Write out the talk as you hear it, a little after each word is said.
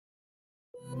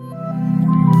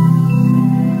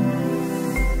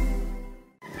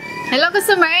Hello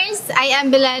customers! I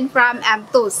am Belen from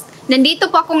Mtools. Nandito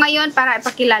po ako ngayon para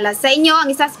ipakilala sa inyo ang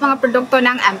isa sa mga produkto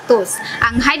ng Mtools,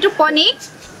 ang hydroponic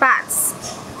pots.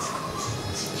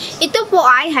 Ito po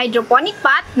ay hydroponic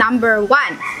pot number 1.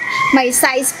 May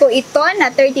size po ito na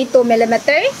 32mm,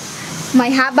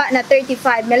 may haba na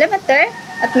 35mm,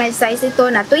 at may size ito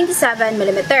na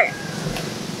 27mm.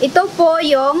 Ito po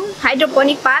yung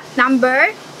hydroponic pot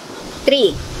number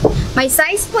 3. May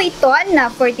size po ito na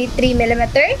 43mm,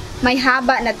 may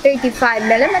haba na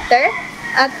 35mm,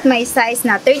 at may size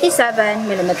na 37mm.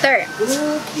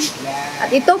 At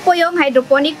ito po yung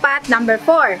hydroponic pot number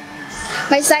 4.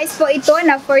 May size po ito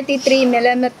na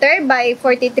 43mm by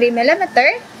 43mm,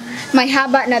 may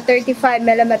haba na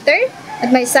 35mm, at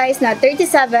may size na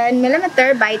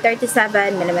 37mm by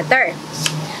 37mm.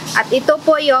 At ito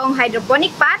po yung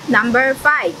hydroponic pot number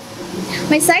 5.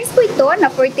 May size po ito na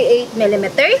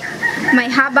 48mm, may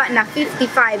haba na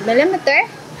 55mm,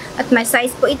 at may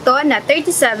size po ito na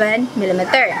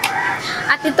 37mm.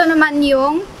 At ito naman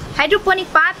yung hydroponic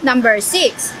pot number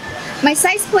 6. May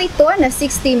size po ito na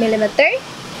 60mm,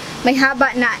 may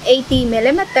haba na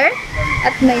 80mm,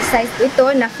 at may size po ito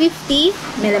na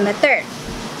 50mm.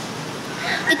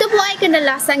 Ito po ay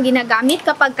kadalasang ginagamit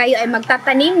kapag kayo ay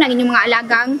magtatanim ng inyong mga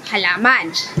alagang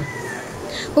halaman.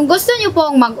 Kung gusto nyo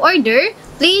pong mag-order,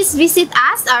 please visit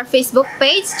us our Facebook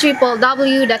page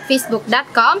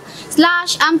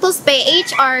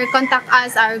www.facebook.com/mtoolsph or contact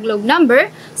us our globe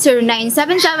number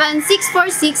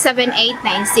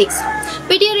 0977-646-7896.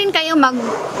 Pwede rin kayo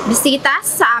magbisita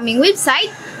sa aming website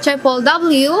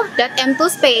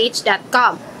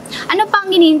www.mtoolsph.com. Ano pang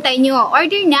hinihintay nyo?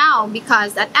 Order now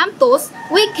because at Mtools,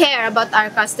 we care about our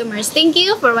customers. Thank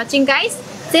you for watching guys.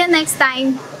 See you next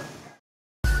time.